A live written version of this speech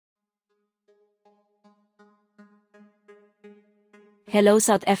Hello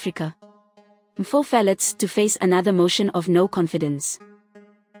South Africa. Mpho Phalatse to face another motion of no confidence.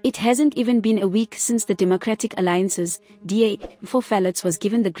 It hasn't even been a week since the Democratic Alliance's DA, Mpho Phalatse, was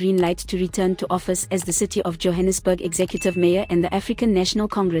given the green light to return to office as the City of Johannesburg Executive Mayor, and the African National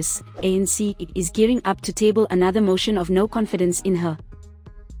Congress, ANC, is gearing up to table another motion of no confidence in her.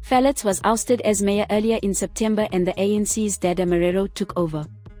 Phalatse was ousted as mayor earlier in September and the ANC's Dada Marero took over.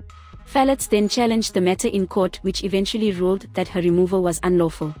 Phalatse then challenged the matter in court, which eventually ruled that her removal was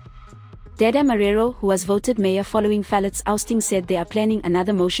unlawful. Dada Marero, who was voted mayor following Phalatse's ousting, said they are planning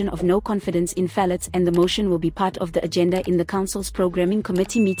another motion of no confidence in Phalatse, and the motion will be part of the agenda in the council's programming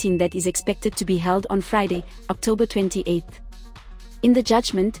committee meeting that is expected to be held on Friday, October 28. In the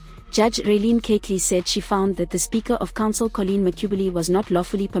judgment, Judge Raylene Ketley said she found that the Speaker of Council, Colleen McCubely, was not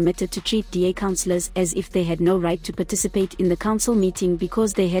lawfully permitted to treat DA councillors as if they had no right to participate in the council meeting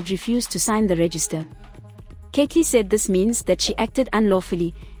because they had refused to sign the register. Ketley said this means that she acted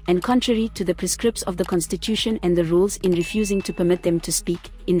unlawfully and contrary to the prescripts of the Constitution and the rules in refusing to permit them to speak,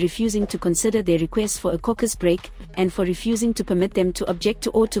 in refusing to consider their request for a caucus break, and for refusing to permit them to object to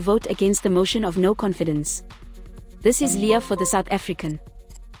or to vote against the motion of no confidence. This is Leah for the South African.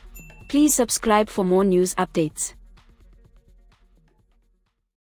 Please subscribe for more news updates.